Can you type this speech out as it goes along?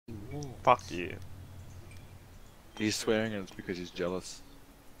Fuck you. He's swearing and it's because he's jealous.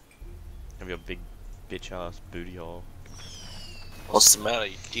 Have your big bitch ass booty hole. What's the matter?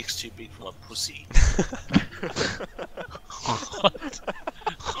 Your dick's too big for my pussy. What?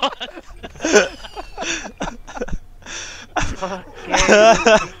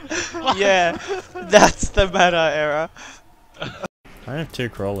 Yeah, that's the meta era. I have 2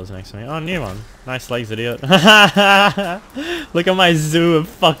 crawlers next to me. Oh, new one. Nice legs, idiot. Look at my zoo of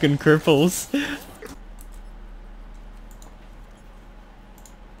fucking cripples.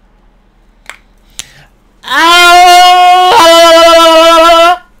 Ow!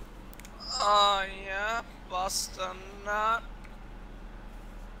 Oh yeah, bust a nut.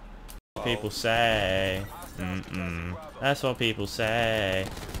 People say. That's what people say.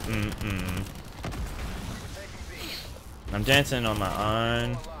 I'm dancing on my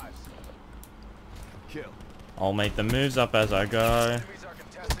own. I'll make the moves up as I go.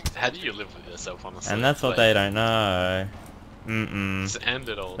 How do you live with yourself, honestly? And that's what they don't know. Just end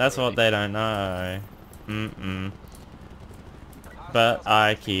it all. That's what they don't know. But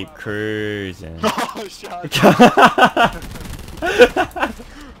I keep cruising. Oh, shut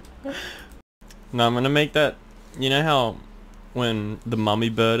No, I'm gonna make that. You know how when the mummy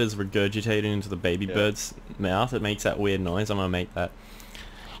bird is regurgitated into the baby bird's mouth, it makes that weird noise? I'm gonna make that.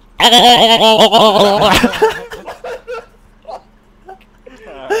 What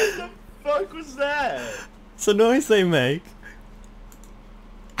the fuck was that? It's a noise they make.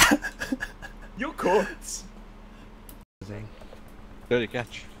 You're caught. Dirty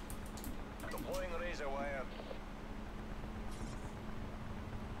catch.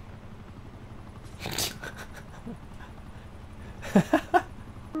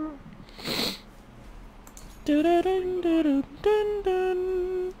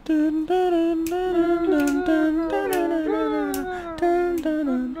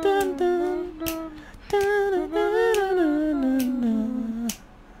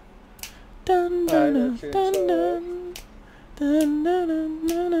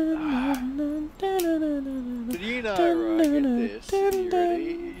 Did you know, right, get this, you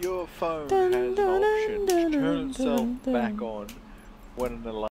ready? Your phone has an option to turn itself back on when an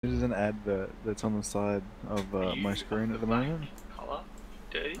alarm... This is an advert that's on the side of my screen at the moment. Colour?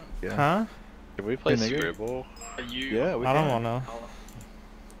 Dirty? Yeah. Huh? Can we play Hey, nigga. Scribble? Are you? Yeah, we I don't can. wanna.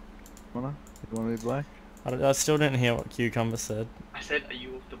 Wanna? You wanna be black? I still didn't hear what Cucumber said. I said, are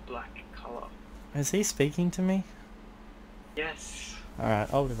you of the black colour? Is he speaking to me? Yes.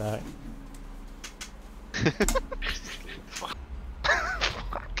 Alright, I'll be back.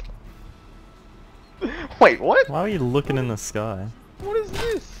 Wait, what? Why are you looking in the sky? What is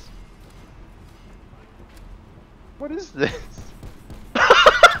this? What is this?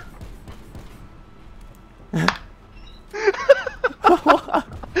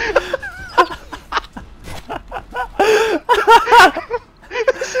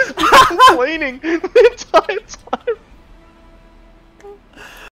 This is me complaining the entire time.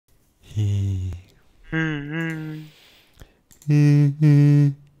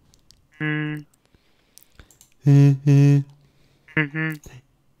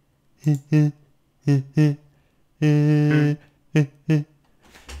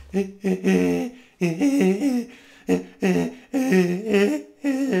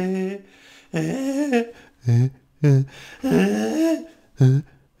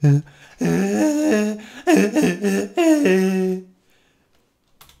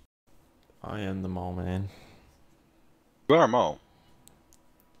 I am the mole man. You are a mole.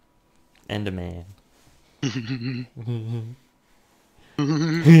 Enderman.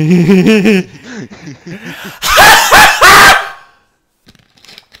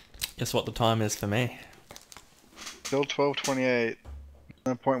 Guess what the time is for me? Still 12:28.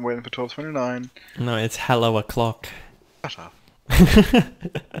 No point waiting for 12:29. No, it's hello o'clock. Shut up.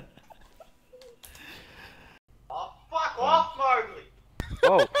 Oh, fuck off, Mowgli!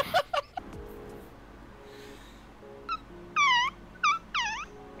 Oh.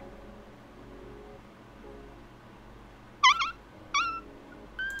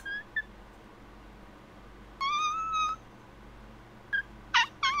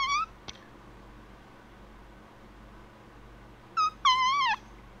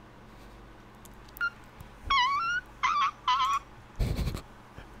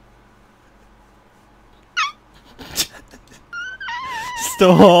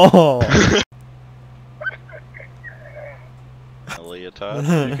 Stop! A leotard.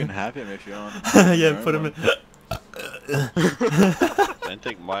 You can have him if you want. Yeah, put him in. I don't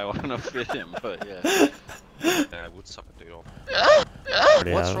think my one will fit him, but yeah. Yeah, I would suck a dick off. What's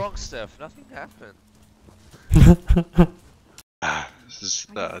What's wrong, Steph? Nothing happened. is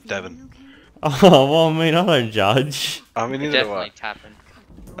Devon. Oh, well, I mean, I don't judge. I mean, neither do Definitely I. tapping.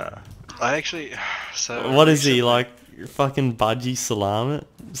 I actually. So What is he, recently- like, fucking Budgie Salamat?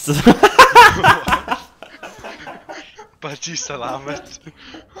 Budgie Salamat.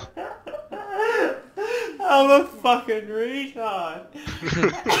 I'm a fucking retard.